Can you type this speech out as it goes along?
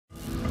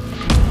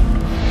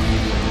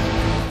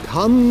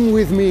Come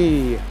with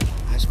me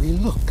as we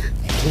look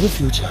into the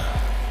future.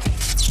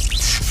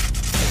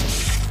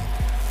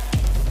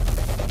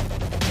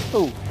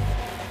 Oh,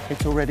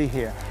 it's already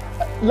here.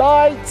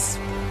 Lights!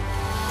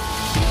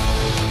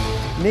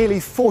 Nearly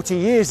 40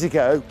 years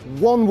ago,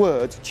 one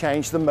word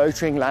changed the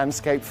motoring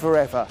landscape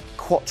forever: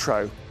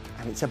 quattro.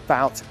 And it's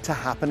about to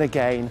happen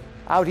again.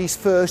 Audi's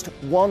first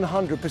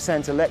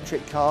 100%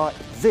 electric car,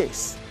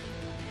 this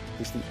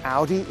is the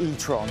Audi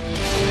e-tron.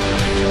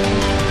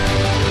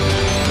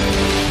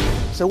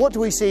 So what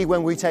do we see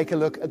when we take a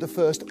look at the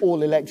first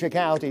all-electric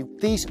Audi?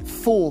 These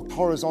 4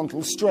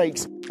 horizontal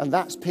strakes, and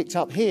that's picked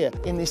up here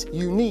in this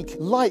unique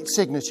light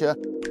signature,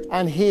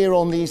 and here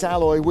on these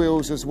alloy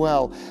wheels as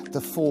well,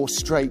 the 4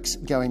 strakes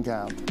going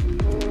down.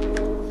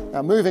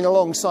 Now, moving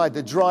alongside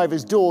the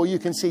driver's door, you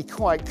can see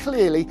quite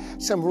clearly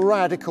some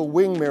radical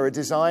wing mirror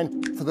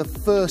design. For the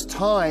first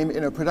time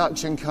in a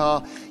production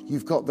car,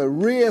 you've got the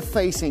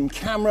rear-facing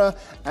camera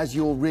as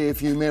your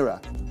rear-view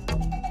mirror.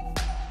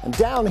 And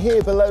down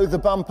here below the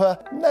bumper,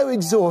 no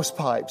exhaust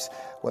pipes.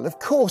 Well, of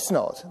course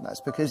not.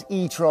 That's because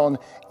e-tron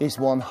is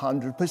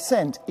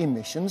 100%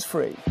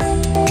 emissions-free.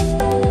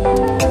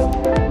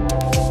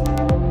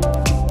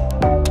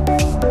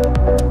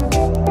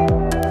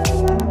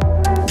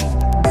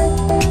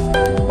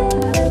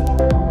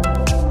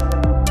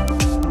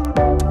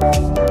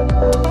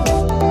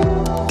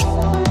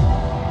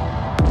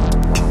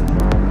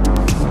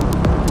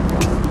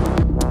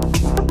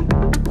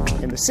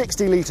 The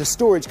 60-litre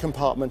storage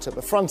compartment at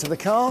the front of the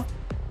car.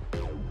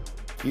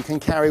 You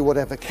can carry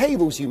whatever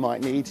cables you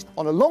might need.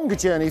 On a longer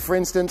journey, for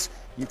instance,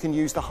 you can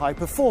use the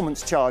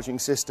high-performance charging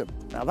system.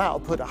 Now that'll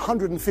put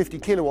 150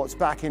 kilowatts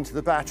back into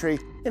the battery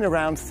in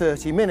around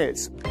 30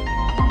 minutes.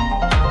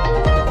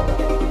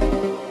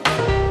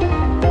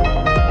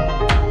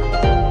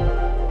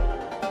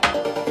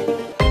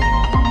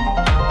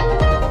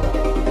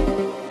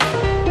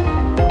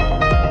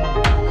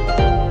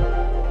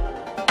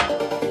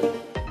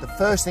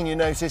 First thing you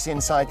notice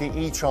inside the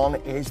e-tron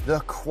is the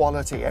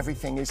quality.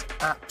 Everything is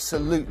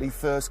absolutely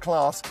first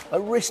class. A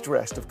wrist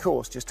rest, of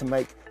course, just to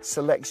make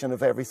selection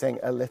of everything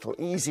a little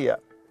easier.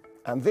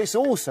 And this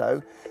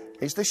also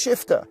is the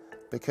shifter,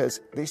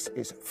 because this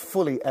is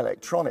fully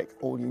electronic.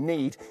 All you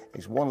need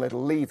is one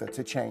little lever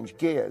to change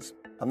gears.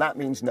 And that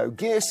means no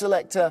gear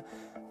selector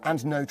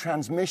and no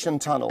transmission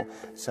tunnel.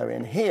 So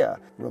in here,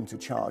 room to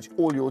charge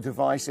all your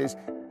devices.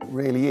 It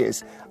really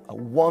is a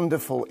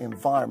wonderful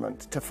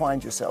environment to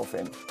find yourself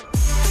in.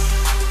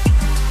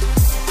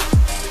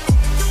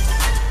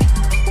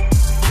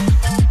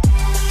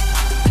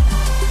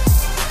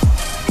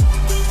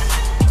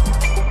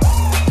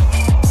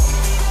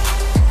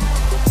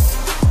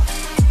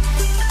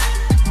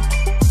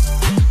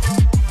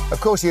 Of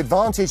course, the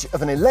advantage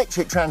of an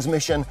electric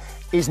transmission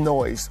is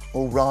noise,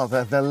 or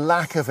rather the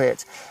lack of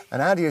it.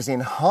 And Audi has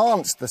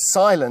enhanced the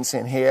silence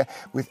in here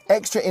with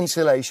extra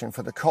insulation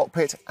for the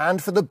cockpit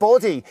and for the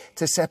body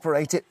to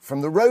separate it from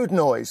the road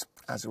noise.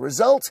 As a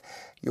result,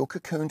 you're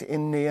cocooned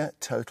in near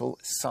total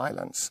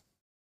silence.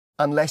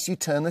 Unless you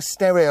turn the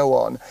stereo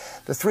on.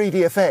 The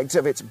 3D effect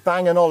of its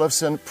Bang &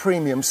 Olufsen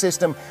premium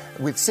system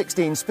with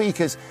 16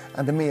 speakers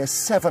and a mere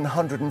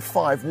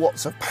 705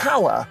 watts of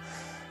power,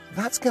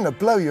 that's going to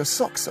blow your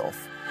socks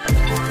off.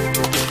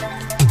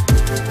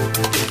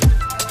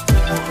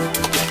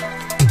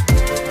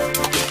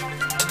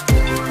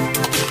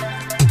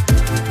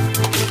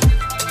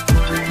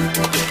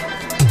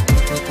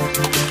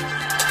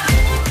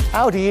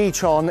 Audi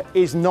e-tron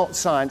is not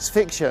science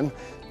fiction,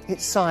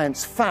 it's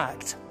science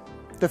fact.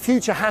 The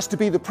future has to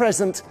be the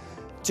present,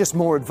 just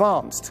more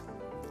advanced.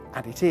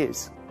 And it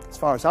is. As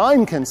far as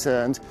I'm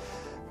concerned,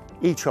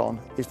 e-tron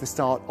is the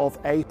start of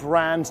a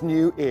brand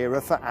new era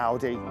for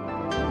Audi.